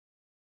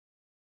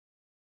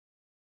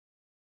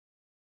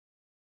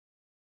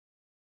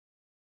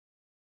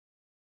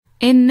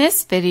In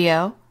this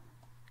video,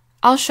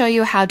 I'll show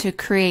you how to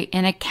create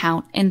an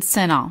account in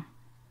CINAHL.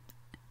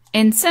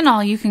 In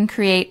CINAHL, you can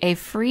create a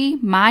free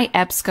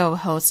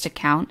MyEBSCOhost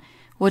account,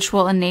 which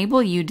will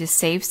enable you to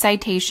save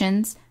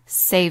citations,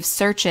 save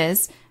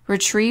searches,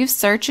 retrieve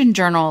search and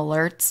journal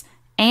alerts,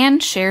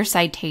 and share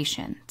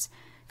citations.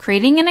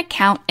 Creating an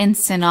account in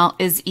CINAHL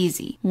is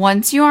easy.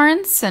 Once you are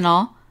in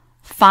CINAHL,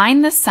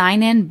 find the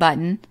Sign In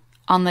button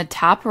on the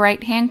top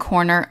right-hand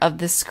corner of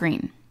the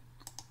screen.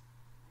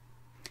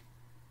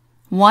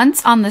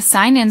 Once on the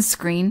Sign In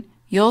screen,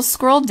 you'll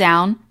scroll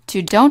down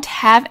to Don't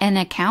Have an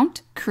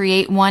Account?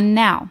 Create one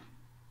now.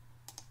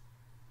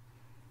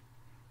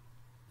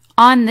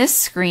 On this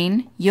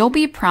screen, you'll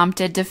be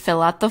prompted to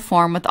fill out the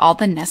form with all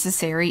the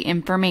necessary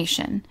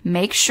information.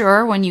 Make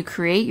sure when you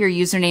create your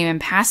username and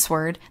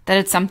password that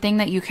it's something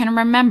that you can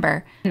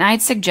remember, and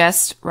I'd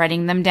suggest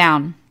writing them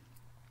down.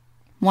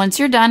 Once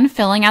you're done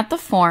filling out the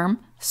form,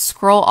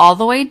 scroll all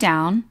the way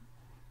down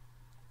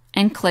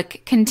and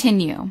click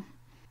Continue.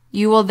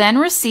 You will then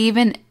receive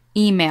an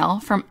email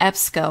from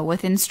EBSCO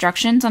with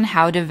instructions on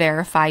how to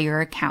verify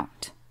your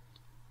account.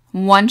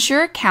 Once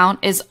your account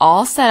is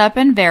all set up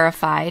and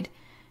verified,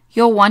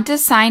 you'll want to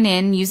sign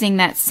in using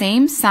that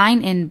same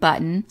Sign In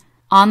button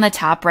on the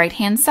top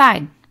right-hand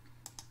side.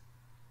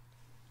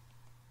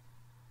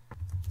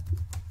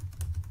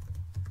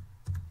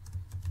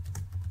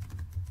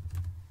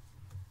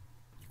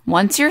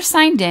 Once you're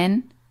signed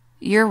in,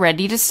 you're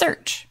ready to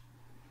search.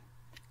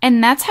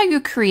 And that's how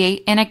you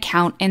create an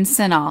account in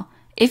CINAHL.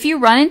 If you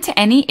run into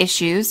any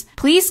issues,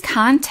 please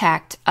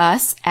contact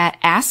us at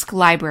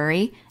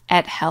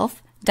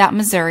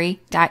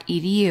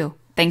asklibrary@health.missouri.edu.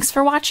 Thanks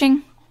for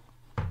watching.